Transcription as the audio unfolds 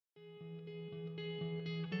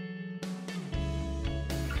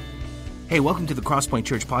Hey, welcome to the Crosspoint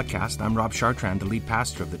Church podcast. I'm Rob Chartrand, the lead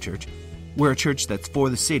pastor of the church. We're a church that's for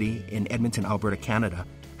the city in Edmonton, Alberta, Canada,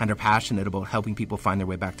 and are passionate about helping people find their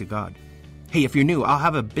way back to God. Hey, if you're new, I'll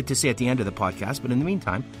have a bit to say at the end of the podcast, but in the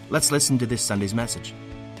meantime, let's listen to this Sunday's message.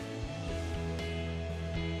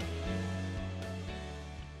 In your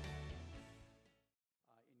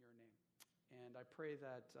name. And I pray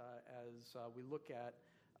that as we look at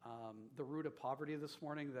the root of poverty this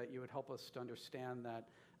morning, that you would help us to understand that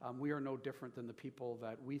we are no different than the people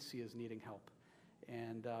that we see as needing help.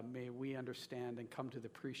 And may we understand and come to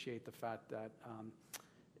appreciate the fact that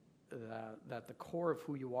that the core of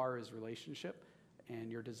who you are is relationship, and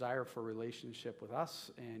your desire for relationship with us,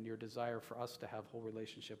 and your desire for us to have whole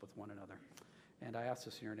relationship with one another. And I ask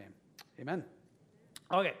this in your name. Amen.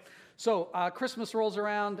 Okay, so Christmas rolls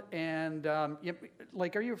around, and are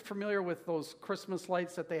you familiar with those Christmas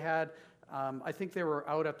lights that they had? I think they were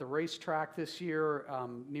out at the racetrack this year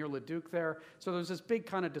near Leduc there. So there's this big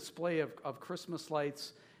kind of display of Christmas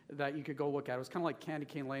lights that you could go look at. It was kind of like Candy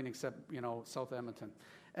Cane Lane, except, South Edmonton.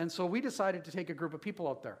 And so we decided to take a group of people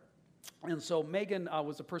out there. And so Megan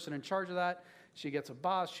was the person in charge of that. She gets a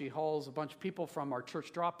bus. She hauls a bunch of people from our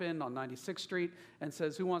church drop-in on 96th Street and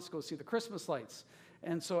says, who wants to go see the Christmas lights?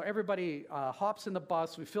 And so everybody hops in the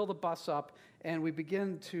bus. We fill the bus up, and we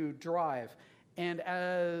begin to drive. And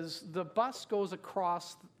as the bus goes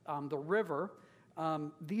across the river,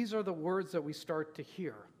 these are the words that we start to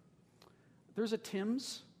hear. There's a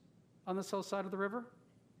Tim's on the south side of the river.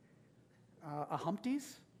 A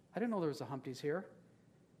Humpty's. I didn't know there was a Humpty's here.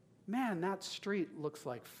 Man, that street looks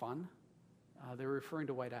like fun. They were referring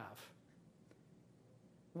to White Ave.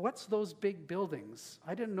 What's those big buildings?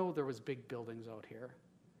 I didn't know there was big buildings out here.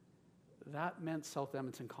 That meant South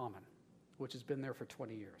Edmonton Common, which has been there for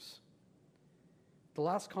 20 years. The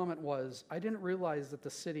last comment was, I didn't realize that the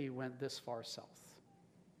city went this far south.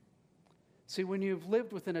 See, when you've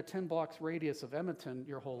lived within a 10 blocks radius of Edmonton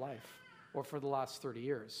your whole life, or for the last 30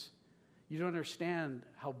 years, you don't understand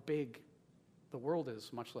how big the world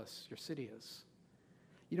is, much less your city is.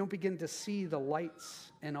 You don't begin to see the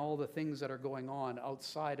lights and all the things that are going on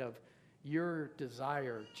outside of your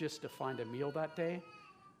desire just to find a meal that day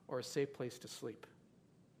or a safe place to sleep.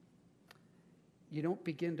 You don't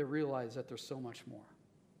begin to realize that there's so much more.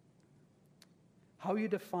 How you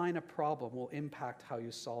define a problem will impact how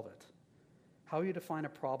you solve it. How you define a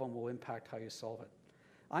problem will impact how you solve it.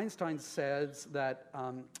 Einstein says that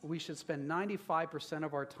we should spend 95%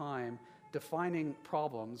 of our time defining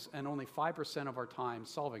problems and only 5% of our time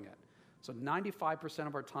solving it. So 95%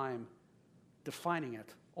 of our time defining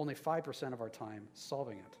it, only 5% of our time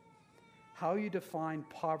solving it. How you define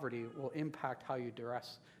poverty will impact how you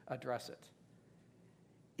address it.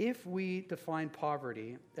 If we define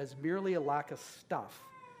poverty as merely a lack of stuff,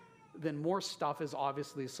 then more stuff is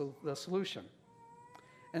obviously the solution.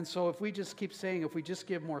 And so if we just keep saying, if we just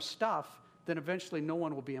give more stuff, then eventually no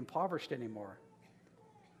one will be impoverished anymore.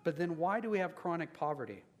 But then why do we have chronic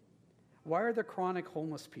poverty? Why are there chronic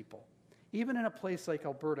homeless people? Even in a place like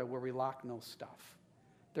Alberta where we lack no stuff.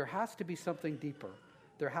 There has to be something deeper.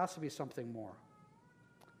 There has to be something more.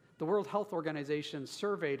 The World Health Organization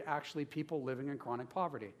surveyed actually people living in chronic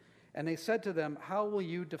poverty. And they said to them, how will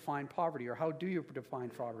you define poverty, or how do you define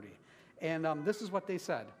poverty? And this is what they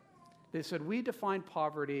said. They said, we define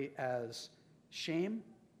poverty as shame,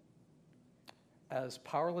 as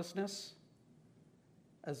powerlessness,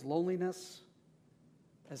 as loneliness,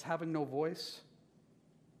 as having no voice.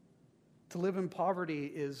 To live in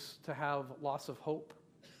poverty is to have loss of hope.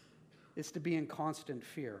 It's to be in constant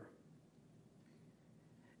fear.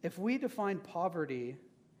 If we define poverty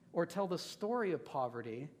or tell the story of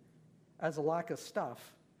poverty as a lack of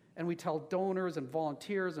stuff, and we tell donors and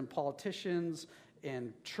volunteers and politicians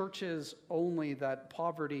and churches only that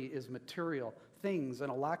poverty is material things and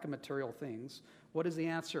a lack of material things, what is the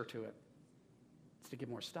answer to it? It's to give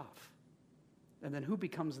more stuff. And then who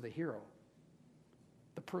becomes the hero?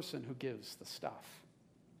 The person who gives the stuff.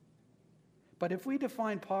 But if we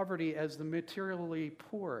define poverty as the materially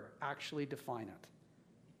poor actually define it,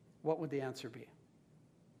 what would the answer be?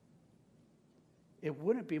 It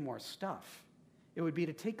wouldn't be more stuff. It would be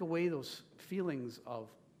to take away those feelings of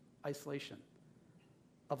isolation,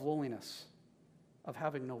 of loneliness, of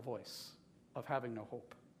having no voice, of having no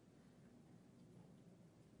hope.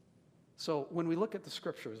 So when we look at the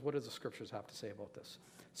scriptures, what does the scriptures have to say about this?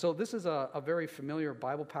 So this is a very familiar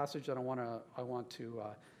Bible passage that I want to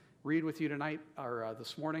read with you tonight, or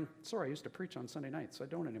this morning. Sorry, I used to preach on Sunday nights. I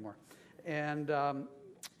don't anymore. And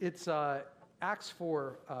it's Acts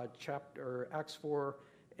 4, Acts 4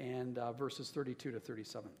 and verses 32 to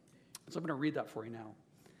 37. So I'm going to read that for you now.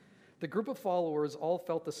 The group of followers all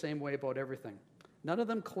felt the same way about everything. None of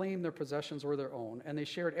them claimed their possessions were their own, and they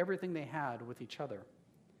shared everything they had with each other.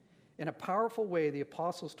 In a powerful way, the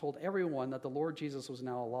apostles told everyone that the Lord Jesus was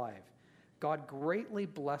now alive. God greatly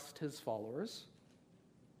blessed his followers.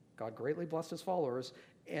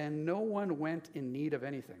 And no one went in need of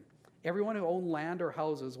anything. Everyone who owned land or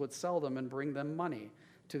houses would sell them and bring them money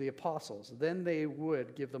to the apostles. Then they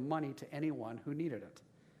would give the money to anyone who needed it.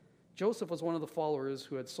 Joseph was one of the followers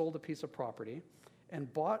who had sold a piece of property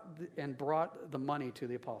and brought the money to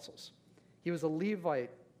the apostles. He was a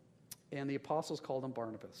Levite, and the apostles called him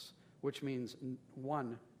Barnabas, which means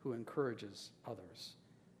one who encourages others.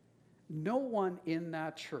 No one in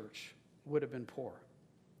that church would have been poor.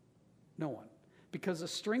 No one. Because the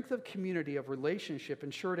strength of community, of relationship,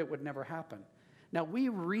 ensured it would never happen. Now, we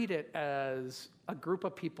read it as a group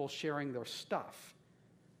of people sharing their stuff.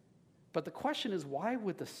 But the question is, why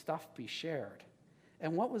would the stuff be shared?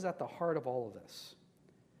 And what was at the heart of all of this?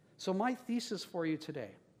 So my thesis for you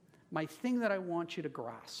today, my thing that I want you to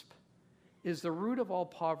grasp, is the root of all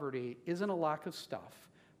poverty isn't a lack of stuff,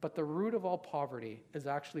 but the root of all poverty is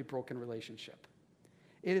actually broken relationship.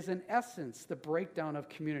 It is, in essence, the breakdown of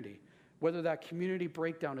community, whether that community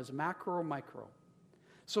breakdown is macro or micro.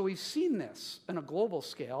 So we've seen this on a global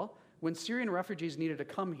scale. When Syrian refugees needed to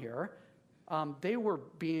come here, they were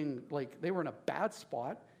in a bad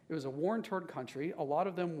spot. It was a war-torn country. A lot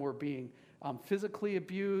of them were being physically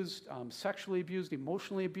abused, sexually abused,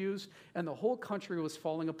 emotionally abused, and the whole country was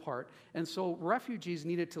falling apart. And so refugees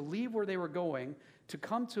needed to leave where they were going to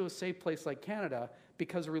come to a safe place like Canada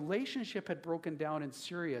because relationship had broken down in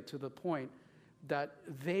Syria to the point that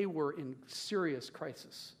they were in serious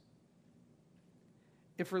crisis.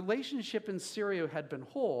 If relationship in Syria had been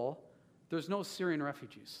whole, there's no Syrian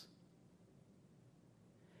refugees.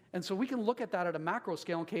 And so we can look at that at a macro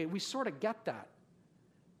scale, okay, we sort of get that.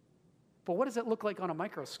 But what does it look like on a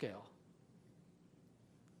micro scale?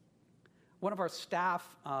 One of our staff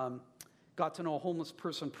got to know a homeless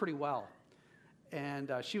person pretty well,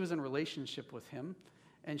 and she was in a relationship with him,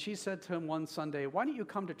 and she said to him one Sunday, "Why don't you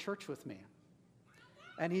come to church with me?"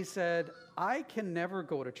 And he said, "I can never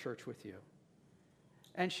go to church with you."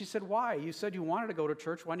 And she said, "Why? You said you wanted to go to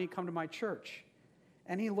church. Why don't you come to my church?"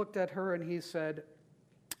 And he looked at her and he said,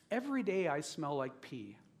 "Every day I smell like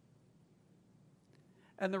pee."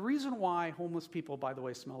 And the reason why homeless people, by the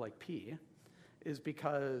way, smell like pee is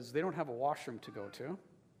because they don't have a washroom to go to.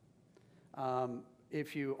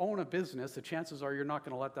 If you own a business, the chances are you're not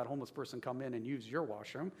going to let that homeless person come in and use your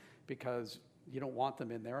washroom because you don't want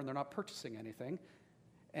them in there and they're not purchasing anything.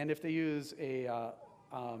 And if they use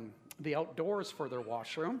the outdoors for their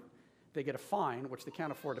washroom, they get a fine, which they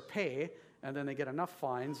can't afford to pay, and then they get enough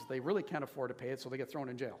fines, they really can't afford to pay it, so they get thrown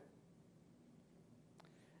in jail.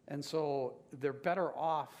 And so they're better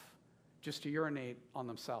off just to urinate on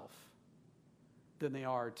themselves than they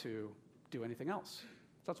are to do anything else.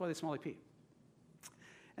 So that's why they smell like pee.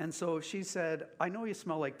 And so she said, "I know you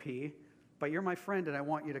smell like pee, but you're my friend and I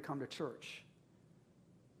want you to come to church."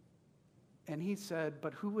 And he said,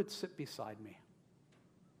 "But who would sit beside me?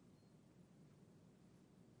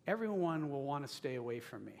 Everyone will want to stay away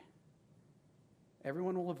from me.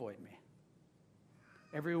 Everyone will avoid me.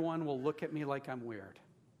 Everyone will look at me like I'm weird.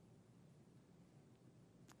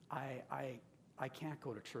 I can't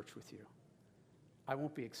go to church with you. I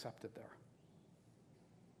won't be accepted there."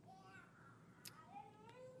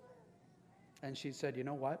 And she said, "You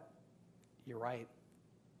know what? You're right.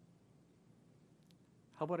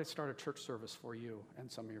 How about I start a church service for you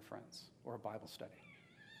and some of your friends, or a Bible study,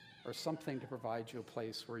 or something to provide you a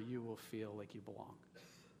place where you will feel like you belong."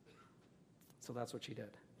 So that's what she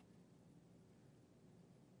did.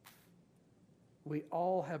 We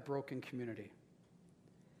all have broken community.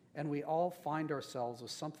 And we all find ourselves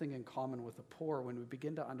with something in common with the poor when we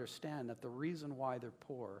begin to understand that the reason why they're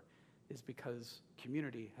poor is because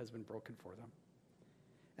community has been broken for them.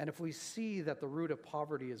 And if we see that the root of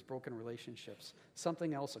poverty is broken relationships,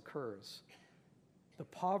 something else occurs. The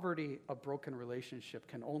poverty of broken relationship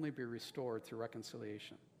can only be restored through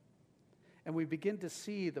reconciliation. And we begin to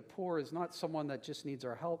see the poor is not someone that just needs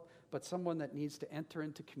our help, but someone that needs to enter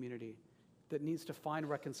into community, that needs to find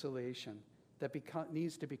reconciliation, that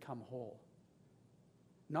needs to become whole.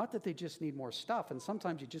 Not that they just need more stuff, and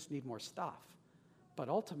sometimes you just need more stuff, but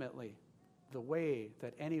ultimately, the way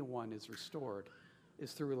that anyone is restored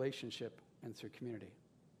is through relationship and through community.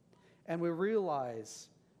 And we realize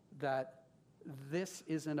that this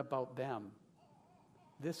isn't about them.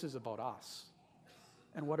 This is about us.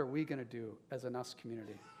 And what are we going to do as an us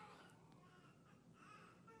community?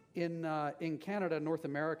 In Canada, North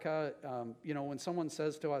America, when someone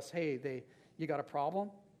says to us, "Hey, you got a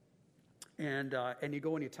problem?" And you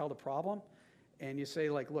go and you tell the problem, and you say,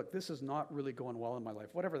 like, look, this is not really going well in my life,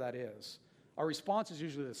 whatever that is. Our response is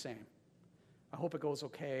usually the same. I hope it goes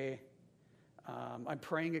okay. I'm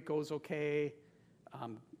praying it goes okay.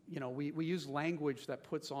 We use language that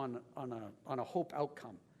puts on a hope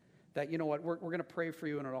outcome. That, you know what, we're going to pray for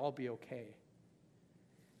you and it'll all be okay.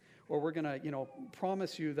 Or we're going to,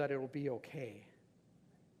 promise you that it'll be okay.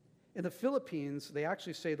 In the Philippines, they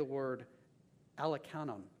actually say the word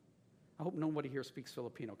alakanon. I hope nobody here speaks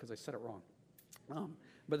Filipino because I said it wrong.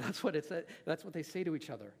 But that's what they say to each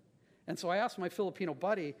other. And so I asked my Filipino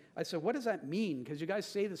buddy, I said, what does that mean? Because you guys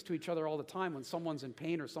say this to each other all the time when someone's in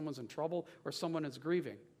pain or someone's in trouble or someone is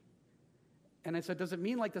grieving. And I said, does it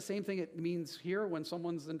mean like the same thing it means here when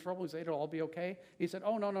someone's in trouble? We say it'll all be okay. He said,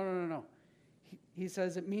 oh, no. He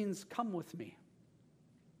says it means come with me.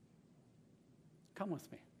 Come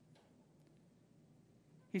with me.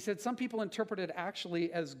 He said some people interpret it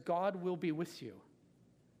actually as God will be with you.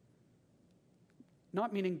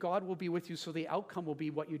 Not meaning God will be with you so the outcome will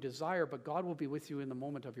be what you desire, but God will be with you in the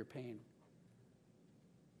moment of your pain.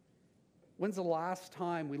 When's the last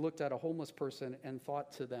time we looked at a homeless person and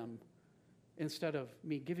thought to them, instead of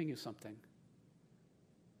me giving you something,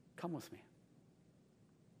 come with me.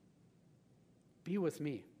 Be with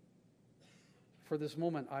me. For this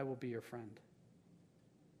moment, I will be your friend.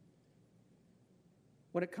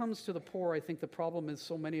 When it comes to the poor, I think the problem is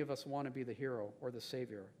so many of us want to be the hero or the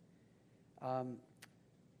savior.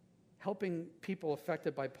 Helping people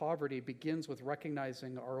affected by poverty begins with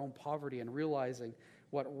recognizing our own poverty and realizing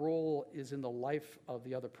what role is in the life of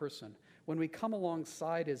the other person. When we come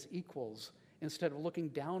alongside as equals, instead of looking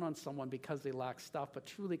down on someone because they lack stuff, but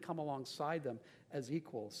truly come alongside them as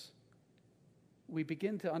equals, we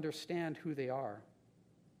begin to understand who they are.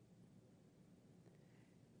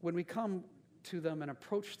 When we come to them and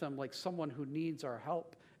approach them like someone who needs our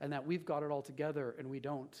help and that we've got it all together and we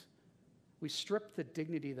don't, we strip the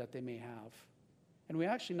dignity that they may have. And we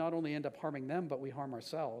actually not only end up harming them, but we harm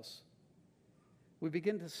ourselves. We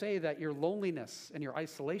begin to say that your loneliness and your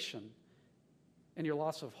isolation and your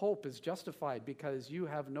loss of hope is justified because you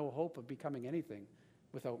have no hope of becoming anything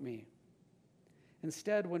without me.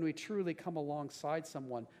 Instead, when we truly come alongside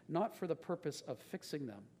someone, not for the purpose of fixing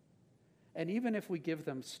them, and even if we give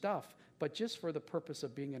them stuff, but just for the purpose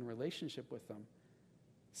of being in relationship with them,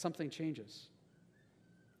 something changes.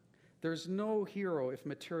 There's no hero if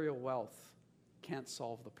material wealth can't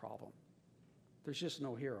solve the problem. There's just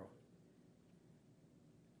no hero.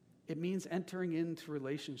 It means entering into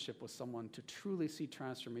relationship with someone to truly see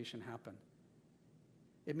transformation happen.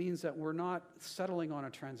 It means that we're not settling on a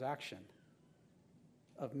transaction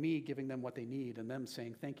of me giving them what they need and them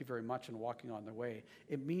saying thank you very much and walking on their way.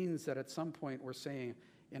 It means that at some point we're saying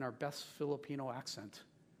in our best Filipino accent,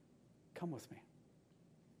 come with me.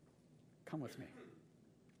 Come with me.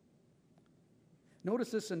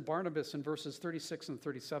 Notice this in Barnabas in verses 36 and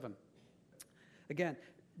 37. Again,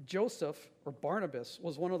 Joseph, or Barnabas,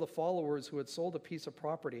 was one of the followers who had sold a piece of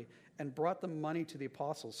property and brought the money to the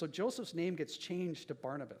apostles. So Joseph's name gets changed to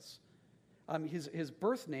Barnabas. His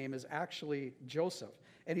birth name is actually Joseph.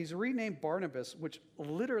 And he's renamed Barnabas, which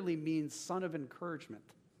literally means son of encouragement.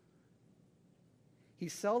 He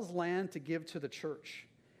sells land to give to the church.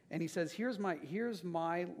 And he says, here's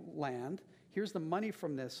my land, here's the money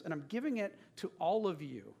from this, and I'm giving it to all of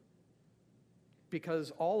you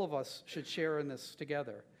because all of us should share in this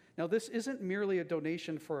together. Now, this isn't merely a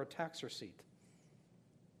donation for a tax receipt.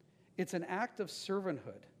 It's an act of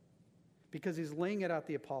servanthood because he's laying it at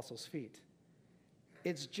the apostles' feet.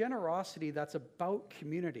 It's generosity that's about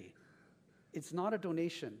community. It's not a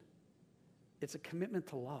donation. It's a commitment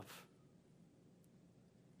to love.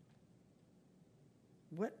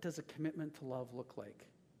 What does a commitment to love look like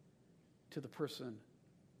to the person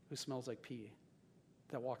who smells like pee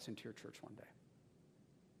that walks into your church one day?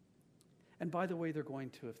 And by the way, they're going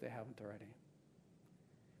to if they haven't already.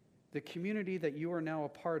 The community that you are now a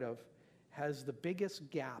part of has the biggest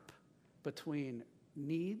gap between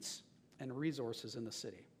needs and resources in the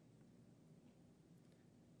city.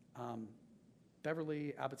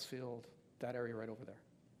 Beverly, Abbotsfield, that area right over there.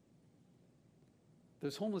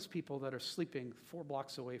 There's homeless people that are sleeping 4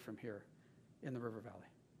 blocks away from here in the River Valley.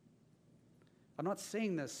 I'm not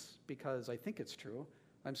saying this because I think it's true.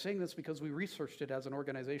 I'm saying this because we researched it as an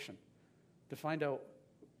organization to find out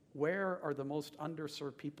where are the most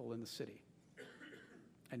underserved people in the city.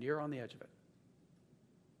 And you're on the edge of it.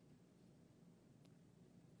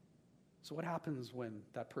 So what happens when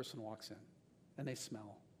that person walks in and they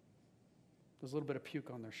smell? There's a little bit of puke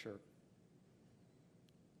on their shirt.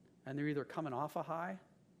 And they're either coming off a high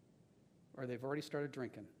or they've already started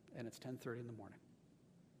drinking and it's 10:30 in the morning.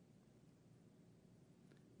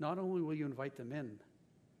 not only will you invite them in,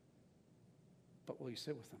 but will you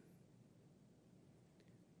sit with them?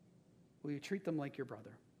 Will you treat them like your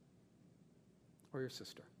brother or your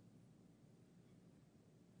sister?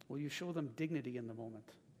 Will you show them dignity in the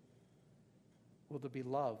moment? Will there be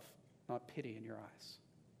love, not pity, in your eyes?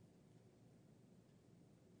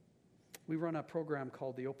 We run a program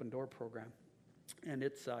called the Open Door Program, and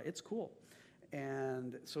it's cool.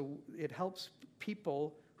 And so it helps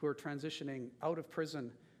people who are transitioning out of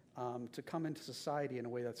prison to come into society in a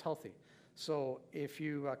way that's healthy. So if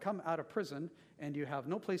you come out of prison and you have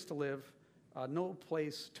no place to live, no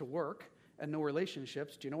place to work, and no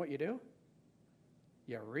relationships, do you know what you do?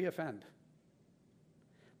 You re-offend.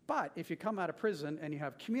 But if you come out of prison and you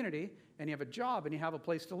have community and you have a job and you have a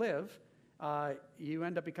place to live, you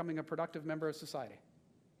end up becoming a productive member of society.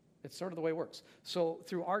 It's sort of the way it works. So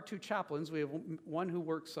through our two chaplains, we have one who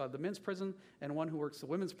works the men's prison and one who works the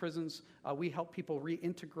women's prisons. We help people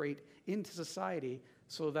reintegrate into society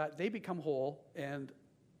so that they become whole and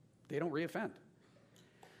they don't reoffend.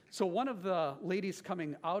 So one of the ladies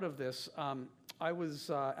coming out of this, I was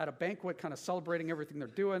at a banquet kind of celebrating everything they're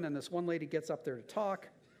doing, and this one lady gets up there to talk,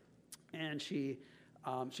 and she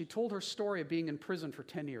told her story of being in prison for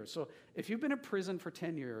 10 years. So if you've been in prison for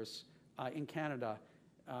 10 years in Canada,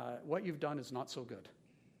 what you've done is not so good.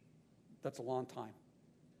 That's a long time.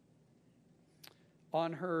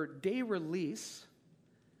 On her day release,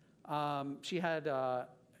 she had,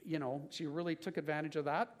 she really took advantage of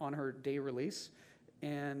that on her day release,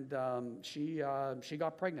 and she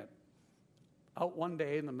got pregnant. Out one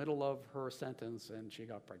day in the middle of her sentence, and she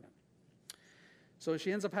got pregnant. So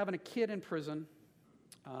she ends up having a kid in prison.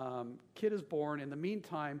 Kid is born. In the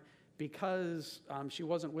meantime, because she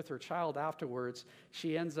wasn't with her child afterwards,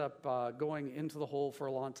 she ends up going into the hole for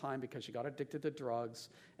a long time because she got addicted to drugs,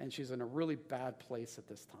 and she's in a really bad place at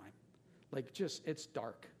this time. It's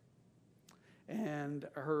dark. And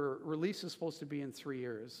her release is supposed to be in 3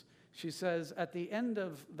 years. She says at the end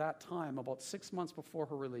of that time, about 6 months before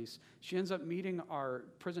her release, she ends up meeting our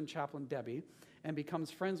prison chaplain, Debbie, and becomes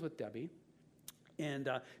friends with Debbie, and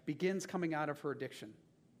begins coming out of her addiction.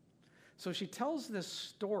 So she tells this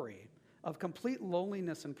story of complete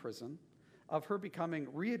loneliness in prison, of her becoming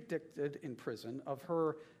re-addicted in prison, of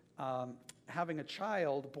her having a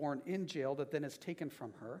child born in jail that then is taken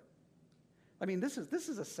from her. I mean, this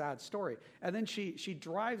is a sad story. And then she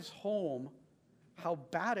drives home how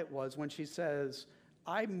bad it was when she says,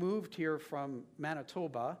 I moved here from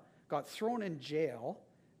Manitoba, got thrown in jail,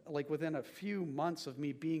 within a few months of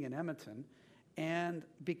me being in Edmonton, and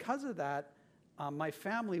because of that, my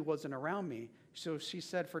family wasn't around me. So she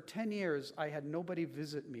said, for 10 years, I had nobody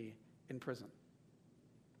visit me in prison.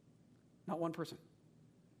 Not one person.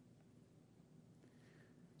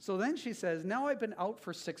 So then she says, now I've been out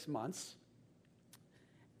for 6 months,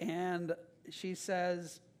 and she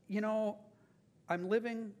says, I'm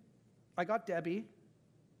living, I got Debbie,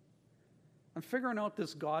 I'm figuring out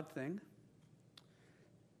this God thing.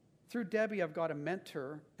 Through Debbie, I've got a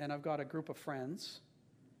mentor, and I've got a group of friends.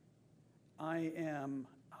 I am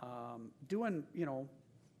doing,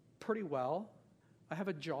 pretty well. I have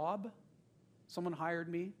a job. Someone hired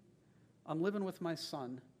me. I'm living with my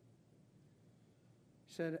son.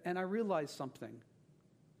 She said, and I realized something.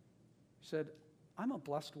 She said, I'm a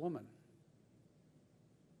blessed woman.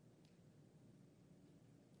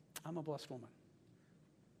 I'm a blessed woman.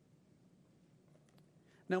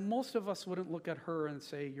 Now, most of us wouldn't look at her and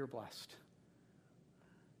say, you're blessed.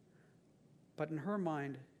 But in her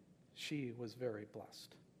mind, she was very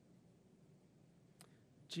blessed.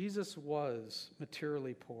 Jesus was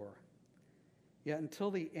materially poor, yet until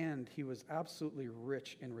the end, he was absolutely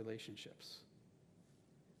rich in relationships.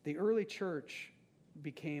 The early church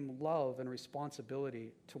became love and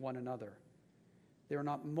responsibility to one another. They were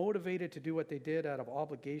not motivated to do what they did out of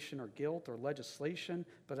obligation or guilt or legislation,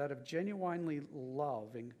 but out of genuinely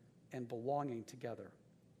loving and belonging together.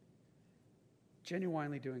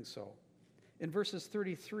 Genuinely doing so. In verses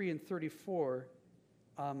 33 and 34,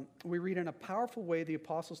 we read, in a powerful way, the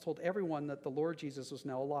apostles told everyone that the Lord Jesus was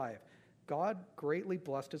now alive. God greatly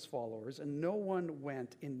blessed his followers, and no one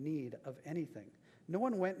went in need of anything. No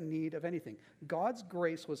one went in need of anything. God's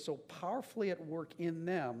grace was so powerfully at work in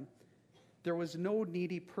them, there was no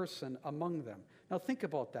needy person among them. Now think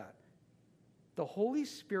about that. The Holy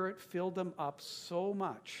Spirit filled them up so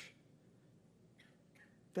much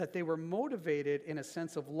that they were motivated in a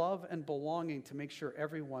sense of love and belonging to make sure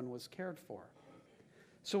everyone was cared for.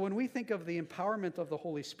 So when we think of the empowerment of the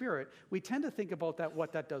Holy Spirit, we tend to think about that,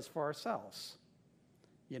 what that does for ourselves.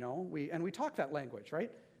 We talk that language,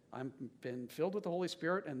 right? I've been filled with the Holy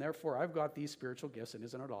Spirit, and therefore I've got these spiritual gifts, and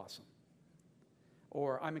isn't it awesome?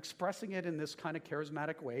 Or I'm expressing it in this kind of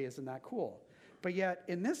charismatic way. Isn't that cool? But yet,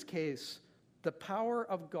 in this case, the power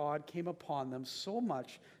of God came upon them so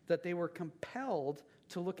much that they were compelled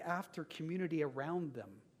to look after community around them.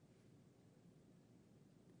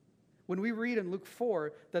 When we read in Luke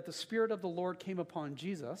 4 that the Spirit of the Lord came upon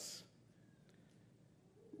Jesus,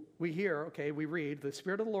 we read, the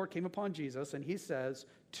Spirit of the Lord came upon Jesus, and he says,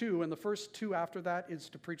 and the first two after that is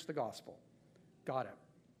to preach the gospel. Got it.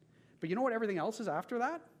 But you know what everything else is after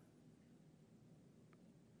that?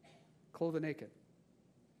 Clothe the naked.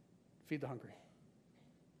 Feed the hungry.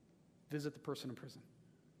 Visit the person in prison.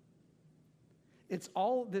 It's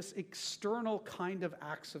all this external kind of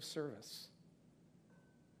acts of service.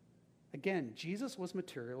 Again, Jesus was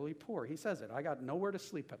materially poor. He says it. I got nowhere to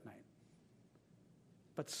sleep at night.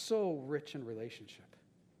 But so rich in relationship.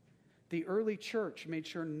 The early church made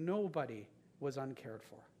sure nobody was uncared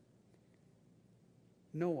for.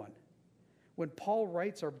 No one. When Paul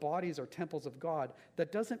writes our bodies are temples of God,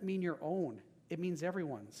 that doesn't mean your own. It means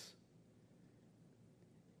everyone's.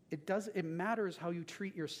 It matters how you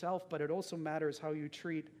treat yourself, but it also matters how you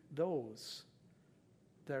treat those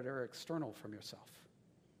that are external from yourself.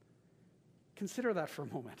 Consider that for a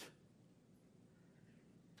moment.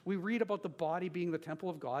 We read about the body being the temple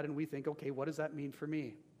of God, and we think, okay, what does that mean for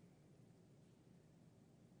me?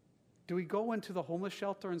 Do we go into the homeless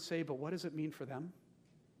shelter and say, but what does it mean for them?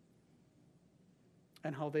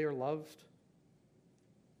 And how they are loved?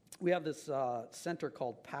 We have this center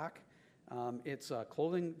called PAC. It's a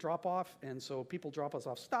clothing drop-off, and so people drop us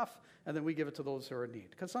off stuff, and then we give it to those who are in need.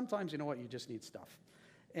 Because sometimes, you know what, you just need stuff.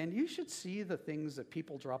 And you should see the things that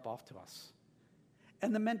people drop off to us.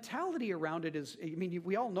 And the mentality around it is,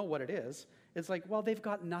 we all know what it is. It's like, well, they've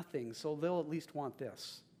got nothing, so they'll at least want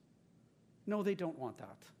this. No, they don't want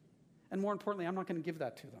that. And more importantly, I'm not going to give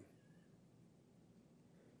that to them.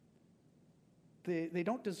 They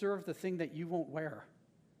don't deserve the thing that you won't wear.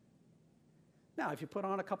 Now, if you put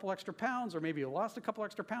on a couple extra pounds, or maybe you lost a couple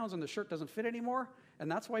extra pounds and the shirt doesn't fit anymore, and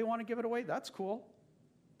that's why you want to give it away, that's cool.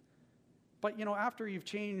 But, after you've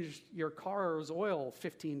changed your car's oil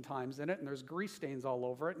 15 times in it, and there's grease stains all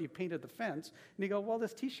over it, and you painted the fence, and you go, well,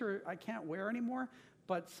 this t-shirt I can't wear anymore,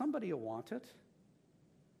 but somebody will want it.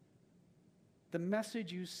 The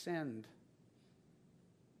message you send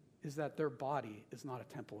is that their body is not a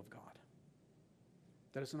temple of God,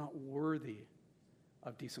 that it's not worthy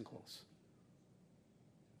of decent clothes.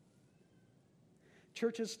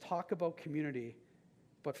 Churches talk about community,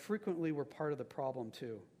 but frequently we're part of the problem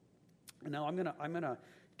too. And now I'm gonna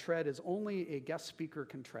tread as only a guest speaker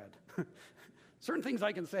can tread. Certain things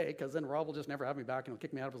I can say, because then Rob will just never have me back and he'll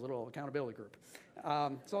kick me out of his little accountability group.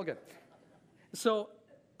 It's all good. So,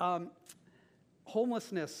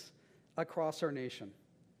 homelessness across our nation.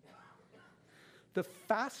 The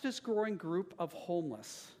fastest growing group of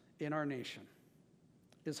homeless in our nation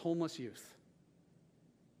is homeless youth.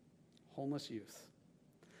 Homeless youth.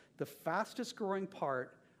 The fastest growing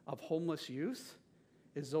part of homeless youth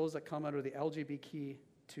is those that come out of the LGBTQS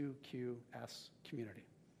community.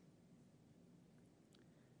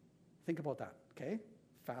 Think about that, okay?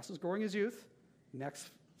 Fastest growing is youth. Next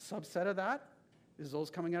subset of that is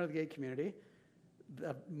those coming out of the gay community.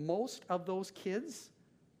 Most of those kids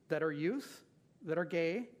that are youth, that are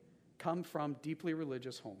gay, come from deeply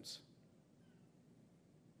religious homes.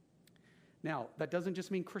 Now, that doesn't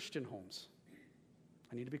just mean Christian homes.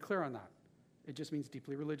 I need to be clear on that. It just means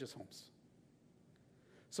deeply religious homes.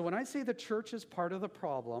 So when I say the church is part of the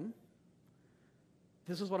problem,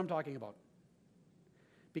 this is what I'm talking about.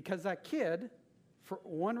 Because that kid, for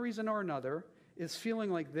one reason or another, is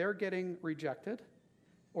feeling like they're getting rejected,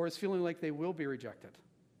 or is feeling like they will be rejected.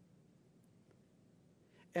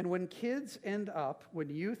 And when youth end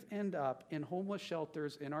up in homeless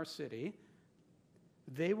shelters in our city,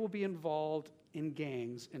 they will be involved in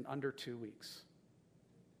gangs in under 2 weeks.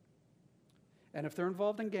 And if they're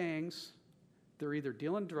involved in gangs, they're either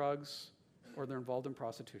dealing drugs or they're involved in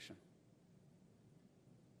prostitution.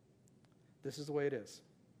 This is the way it is.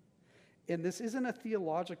 And this isn't a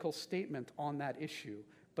theological statement on that issue,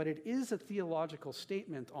 but it is a theological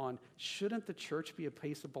statement on, shouldn't the church be a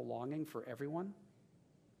place of belonging for everyone?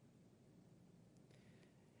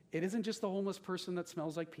 It isn't just the homeless person that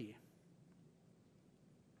smells like pee.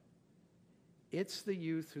 It's the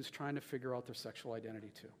youth who's trying to figure out their sexual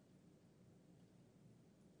identity too.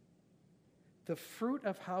 The fruit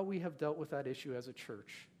of how we have dealt with that issue as a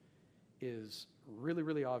church is really,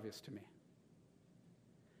 really obvious to me.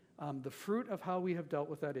 The fruit of how we have dealt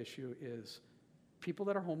with that issue is people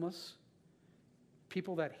that are homeless,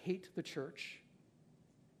 people that hate the church,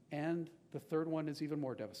 and the third one is even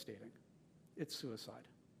more devastating. It's suicide.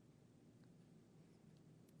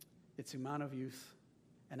 It's the amount of youth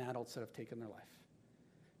and adults that have taken their life.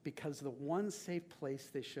 Because the one safe place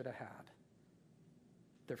they should have had,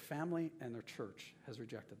 their family and their church has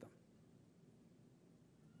rejected them.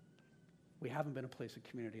 We haven't been a place of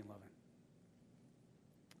community and loving.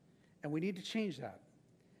 And we need to change that.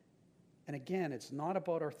 And again, it's not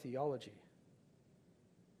about our theology.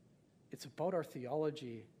 It's about our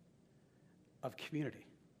theology of community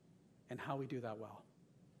and how we do that well.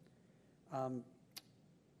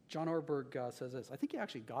 John Orberg says this. I think you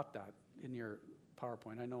actually got that in your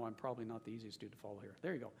PowerPoint. I know I'm probably not the easiest dude to follow here.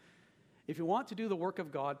 There you go. If you want to do the work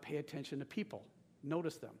of God, pay attention to people.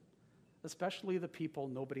 Notice them, especially the people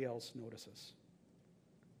nobody else notices.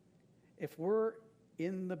 If we're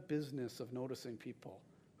in the business of noticing people,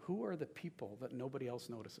 who are the people that nobody else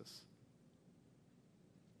notices?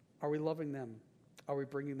 Are we loving them? Are we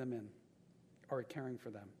bringing them in? Are we caring for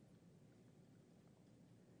them?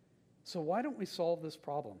 So why don't we solve this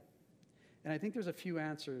problem? And I think there's a few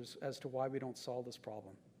answers as to why we don't solve this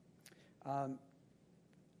problem.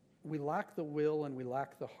 We lack the will and we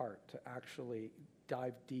lack the heart to actually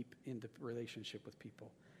dive deep into relationship with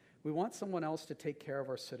people. We want someone else to take care of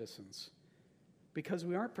our citizens because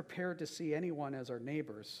we aren't prepared to see anyone as our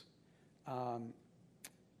neighbors,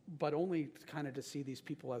 but only kind of to see these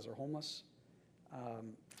people as our homeless.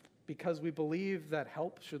 Because we believe that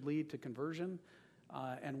help should lead to conversion,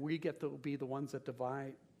 and we get to be the ones that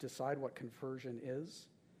decide what conversion is.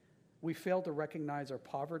 We fail to recognize our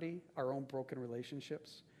poverty, our own broken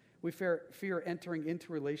relationships. We fear entering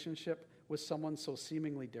into relationship with someone so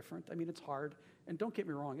seemingly different. I mean, it's hard. And don't get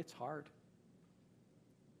me wrong, it's hard.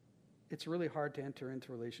 It's really hard to enter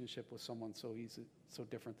into relationship with someone so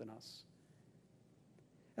different than us.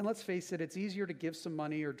 And let's face it, it's easier to give some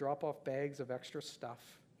money or drop off bags of extra stuff.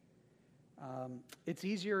 It's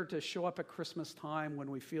easier to show up at Christmas time when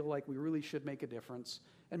we feel like we really should make a difference.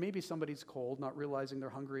 And maybe somebody's cold, not realizing they're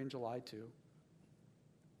hungry in July too.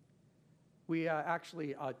 We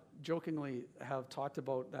actually jokingly have talked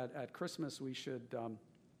about that at Christmas we should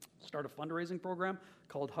start a fundraising program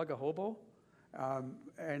called Hug a Hobo.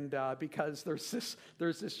 Because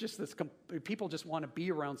people just want to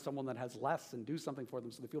be around someone that has less and do something for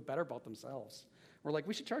them so they feel better about themselves. We're like,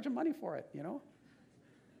 we should charge them money for it, you know?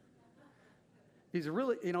 He's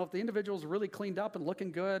really, if the individual's really cleaned up and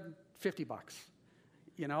looking good, $50.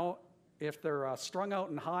 If they're strung out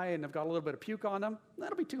and high and have got a little bit of puke on them,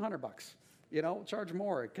 that'll be $200. Charge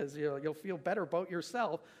more because you'll feel better about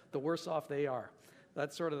yourself the worse off they are.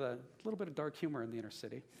 That's sort of the little bit of dark humor in the inner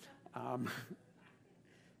city.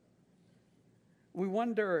 We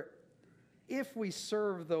wonder if we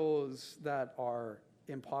serve those that are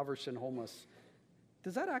impoverished and homeless,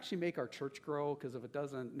 does that actually make our church grow? Because if it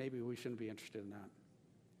doesn't, maybe we shouldn't be interested in that.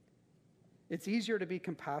 It's easier to be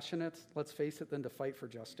compassionate, let's face it, than to fight for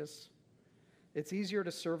justice. It's easier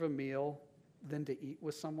to serve a meal than to eat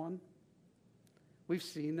with someone. We've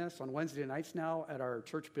seen this on Wednesday nights now at our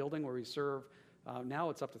church building where we serve. Now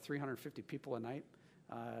it's up to 350 people a night.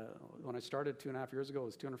 When I started 2.5 years ago, it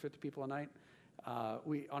was 250 people a night.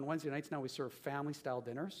 On Wednesday nights now we serve family-style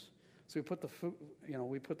dinners. So we put the food,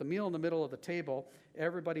 we put the meal in the middle of the table.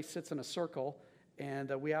 Everybody sits in a circle, and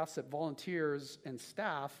we ask that volunteers and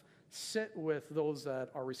staff sit with those that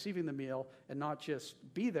are receiving the meal and not just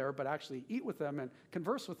be there, but actually eat with them and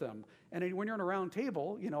converse with them. And when you're in a round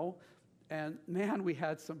table, and man, we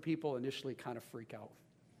had some people initially kind of freak out.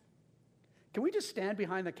 Can we just stand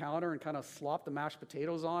behind the counter and kind of slop the mashed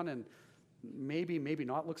potatoes on and maybe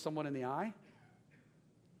not look someone in the eye?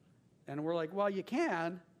 And we're like, well, you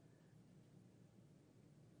can.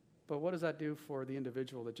 But what does that do for the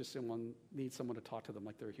individual that just needs someone to talk to them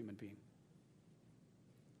like they're a human being?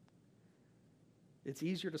 It's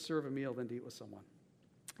easier to serve a meal than to eat with someone.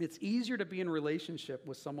 It's easier to be in relationship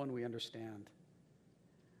with someone we understand.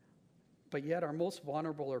 But yet our most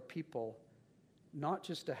vulnerable are people, not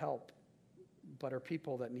just to help, but are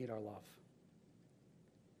people that need our love.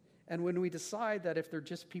 And when we decide that if they're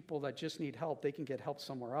just people that just need help, they can get help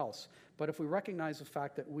somewhere else. But if we recognize the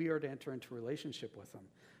fact that we are to enter into a relationship with them,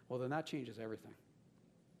 well, then that changes everything.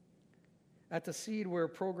 At The Seed, we're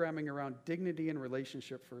programming around dignity and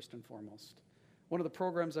relationship first and foremost. One of the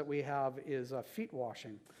programs that we have is feet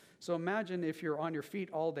washing. So imagine if you're on your feet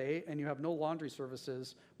all day and you have no laundry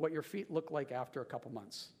services, what your feet look like after a couple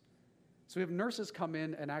months. So we have nurses come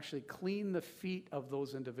in and actually clean the feet of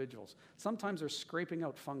those individuals. Sometimes they're scraping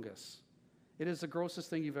out fungus. It is the grossest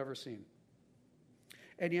thing you've ever seen.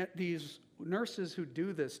 And yet these nurses who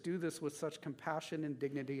do this with such compassion and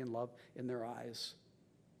dignity and love in their eyes.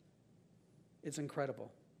 It's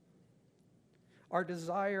incredible. Our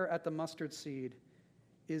desire at the Mustard Seed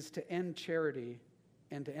is to end charity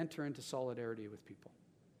and to enter into solidarity with people.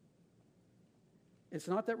 It's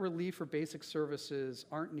not that relief or basic services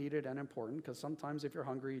aren't needed and important, because sometimes if you're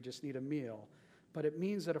hungry, you just need a meal. But it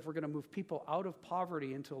means that if we're going to move people out of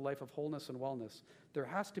poverty into a life of wholeness and wellness, there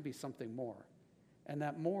has to be something more. And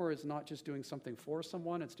that more is not just doing something for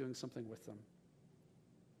someone, it's doing something with them.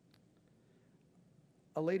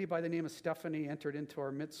 A lady by the name of Stephanie entered into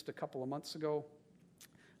our midst a couple of months ago,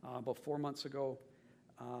 about 4 months ago.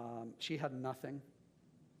 She had nothing,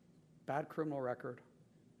 bad criminal record,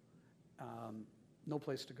 no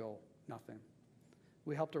place to go, nothing.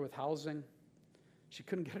 We helped her with housing. She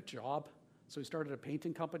couldn't get a job, so we started a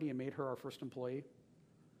painting company and made her our first employee.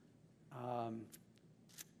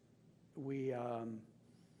 We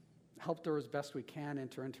helped her as best we can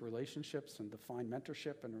enter into relationships and define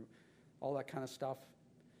mentorship and all that kind of stuff.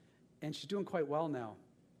 And she's doing quite well now.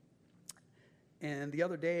 And the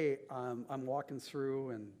other day, I'm walking through,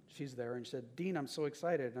 and she's there, and she said, "Dean, I'm so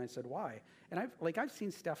excited." And I said, "Why?" And I've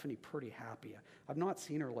seen Stephanie pretty happy. I've not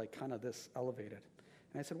seen her like kind of this elevated.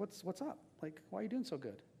 And I said, "What's up? Like, why are you doing so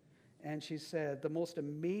good?" And she said, "The most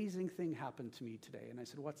amazing thing happened to me today." And I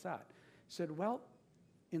said, "What's that?" She said, "Well,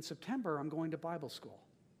 in September, I'm going to Bible school."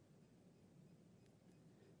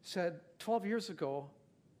 Said, 12 years ago,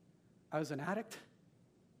 I was an addict.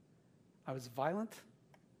 I was violent.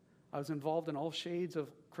 I was involved in all shades of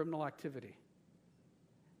criminal activity.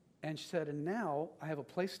 And she said, and now I have a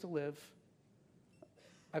place to live.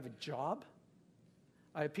 I have a job.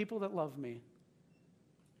 I have people that love me.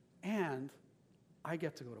 And I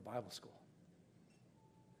get to go to Bible school.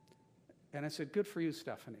 And I said, "Good for you,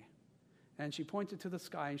 Stephanie." And she pointed to the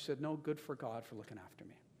sky and she said, "No, good for God for looking after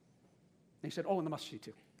me." And he said, "Oh, and the must she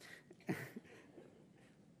too."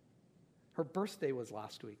 Her birthday was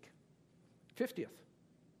last week, 50th.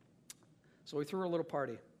 So we threw her a little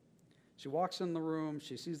party. She walks in the room,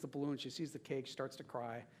 she sees the balloon, she sees the cake, she starts to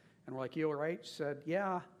cry. And we're like, "You all right?" She said,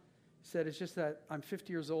 "Yeah." She said, "It's just that I'm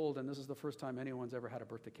 50 years old and this is the first time anyone's ever had a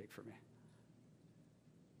birthday cake for me."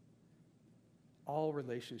 All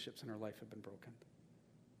relationships in her life have been broken.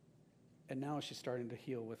 And now she's starting to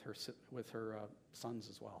heal with her sons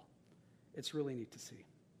as well. It's really neat to see.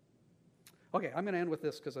 Okay, I'm going to end with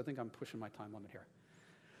this because I think I'm pushing my time limit here.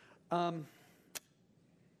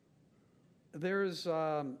 There's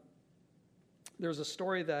a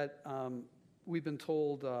story that we've been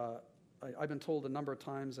told, I've been told a number of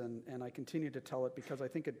times, and I continue to tell it because I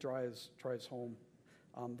think it drives home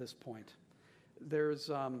this point. There's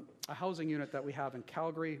a housing unit that we have in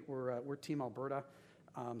Calgary. We're Team Alberta,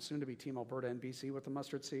 soon to be Team Alberta and BC with the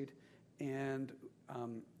mustard seed. And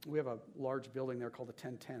we have a large building there called the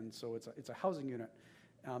 1010. So it's a housing unit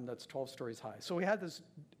that's 12 stories high. So we had this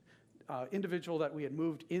individual that we had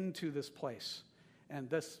moved into this place. And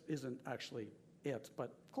this isn't actually it,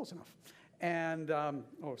 but close enough. And,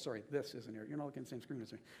 this isn't here. You're not looking at the same screen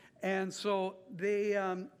as me. And so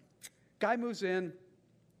the guy moves in,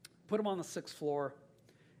 put him on the 6th floor,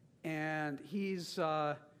 and he's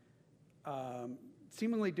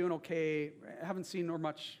seemingly doing okay. Haven't seen or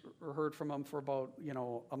much or heard from him for about,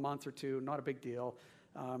 a month or two. Not a big deal.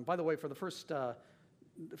 By the way, for the first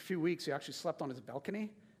few weeks, he actually slept on his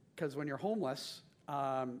balcony, because when you're homeless,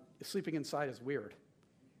 sleeping inside is weird.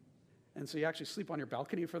 And so you actually sleep on your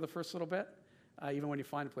balcony for the first little bit, even when you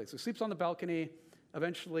find a place. So he sleeps on the balcony.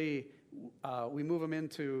 Eventually, we move him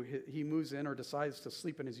he moves in or decides to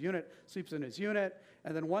sleep in his unit, sleeps in his unit,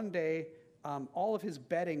 and then one day, all of his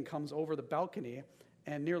bedding comes over the balcony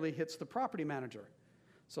and nearly hits the property manager.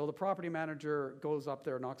 So the property manager goes up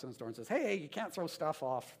there, knocks on his door and says, "Hey, you can't throw stuff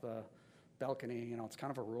off the balcony. It's kind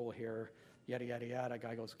of a rule here, yada, yada, yada."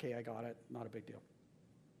 Guy goes, "Okay, I got it. Not a big deal."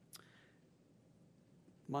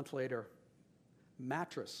 A month later,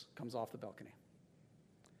 mattress comes off the balcony.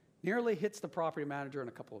 Nearly hits the property manager and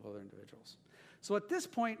a couple of other individuals. So at this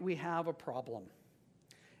point, we have a problem.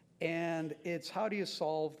 And it's, how do you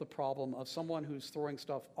solve the problem of someone who's throwing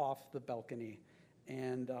stuff off the balcony?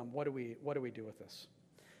 And what do we do with this?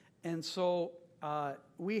 And so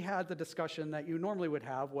we had the discussion that you normally would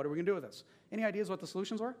have. What are we going to do with this? Any ideas what the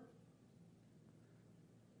solutions were?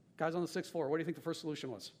 Guys on the 6th floor, what do you think the first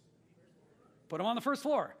solution was? Put them on the 1st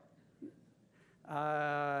floor.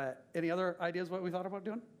 Any other ideas what we thought about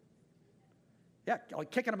doing? Yeah, like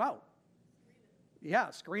kicking him out.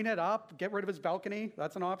 Yeah, screen it up, get rid of his balcony.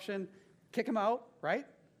 That's an option. Kick him out, right?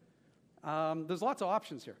 There's lots of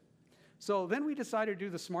options here. So then we decided to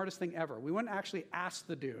do the smartest thing ever. We went and actually asked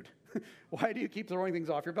the dude, "Why do you keep throwing things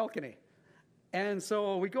off your balcony?" And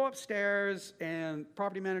so we go upstairs, and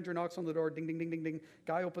property manager knocks on the door, ding, ding, ding, ding, ding.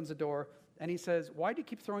 Guy opens the door, and he says, "Why do you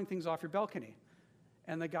keep throwing things off your balcony?"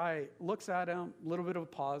 And the guy looks at him, a little bit of a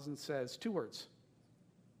pause, and says 2 words: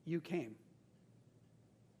 you came.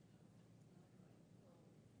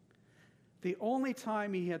 The only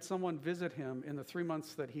time he had someone visit him in the 3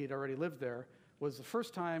 months that he had already lived there was the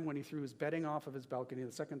first time when he threw his bedding off of his balcony,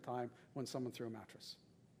 the second time when someone threw a mattress.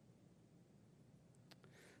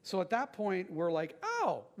 So at that point, we're like,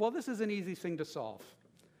 oh, well, this is an easy thing to solve.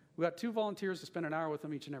 We got 2 volunteers to spend an hour with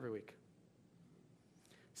him each and every week.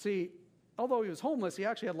 See, although he was homeless, he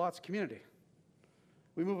actually had lots of community.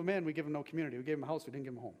 We move him in, we give him no community. We gave him a house, we didn't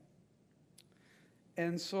give him a home.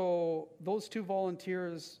 And so those 2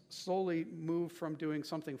 volunteers slowly moved from doing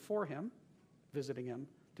something for him, visiting him,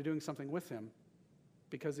 to doing something with him,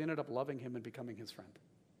 because they ended up loving him and becoming his friend.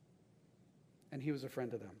 And he was a friend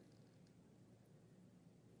to them.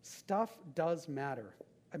 Stuff does matter.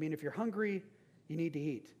 I mean, if you're hungry, you need to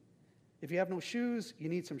eat. If you have no shoes, you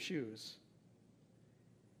need some shoes.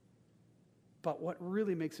 But what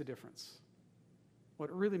really makes a difference,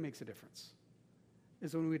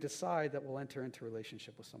 is when we decide that we'll enter into a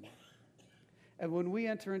relationship with someone. And when we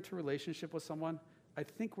enter into a relationship with someone, I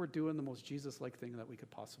think we're doing the most Jesus-like thing that we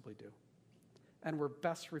could possibly do. And we're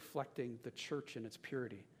best reflecting the church in its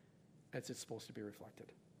purity as it's supposed to be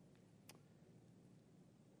reflected.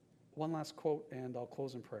 One last quote, and I'll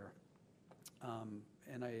close in prayer.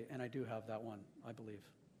 And I do have that one, I believe.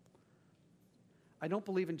 I don't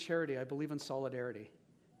believe in charity, I believe in solidarity.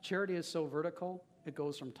 Charity is so vertical, it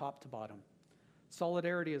goes from top to bottom.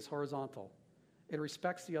 Solidarity is horizontal. It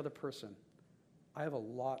respects the other person. I have a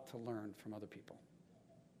lot to learn from other people.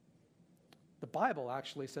 The Bible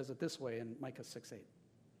actually says it this way in Micah 6:8.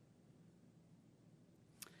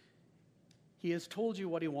 He has told you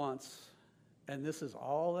what he wants, and this is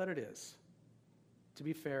all that it is: to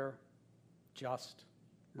be fair, just,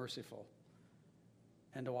 merciful,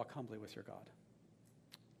 and to walk humbly with your God.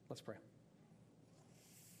 Let's pray.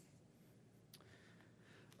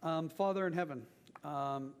 Father in heaven,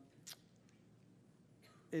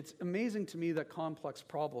 it's amazing to me that complex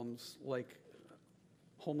problems like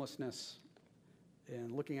homelessness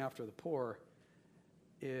and looking after the poor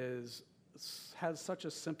has such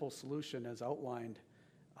a simple solution as outlined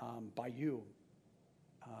by you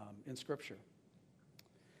in Scripture.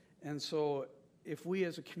 And so if we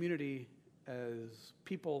as a community, as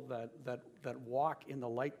people that walk in the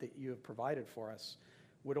light that you have provided for us,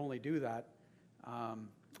 would only do that,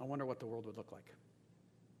 I wonder what the world would look like.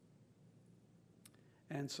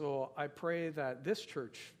 And so I pray that this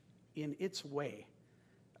church, in its way,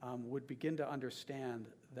 would begin to understand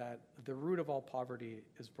that the root of all poverty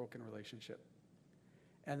is broken relationship.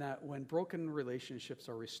 And that when broken relationships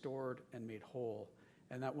are restored and made whole,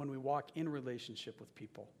 and that when we walk in relationship with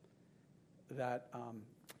people, that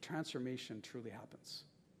transformation truly happens.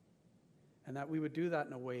 And that we would do that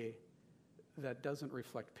in a way that doesn't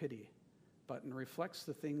reflect pity, but reflects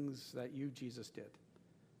the things that you, Jesus, did.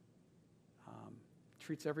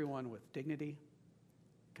 Treats everyone with dignity,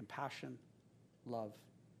 compassion, love,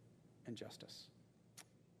 and justice.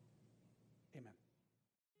 Amen.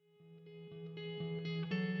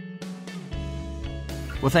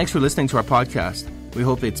 Well, thanks for listening to our podcast. We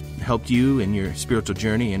hope it's helped you in your spiritual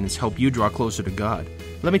journey and it's helped you draw closer to God.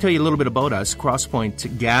 Let me tell you a little bit about us.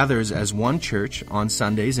 Crosspoint gathers as one church on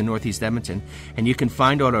Sundays in Northeast Edmonton, and you can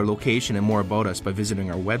find out our location and more about us by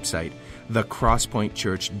visiting our website,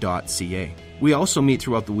 thecrosspointchurch.ca. We also meet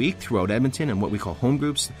throughout the week throughout Edmonton in what we call home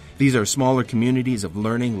groups. These are smaller communities of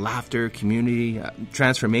learning, laughter, community,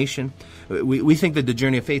 transformation. We think that the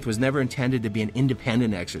journey of faith was never intended to be an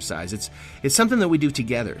independent exercise. It's something that we do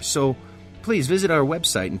together. So please visit our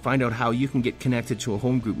website and find out how you can get connected to a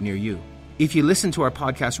home group near you. If you listen to our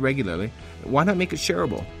podcast regularly, why not make it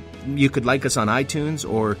shareable? You could like us on iTunes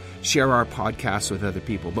or share our podcasts with other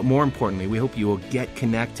people. But more importantly, we hope you will get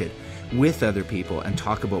connected with other people and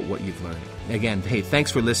talk about what you've learned. Again, hey, thanks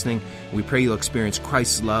for listening. We pray you'll experience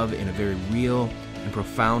Christ's love in a very real and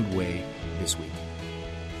profound way this week.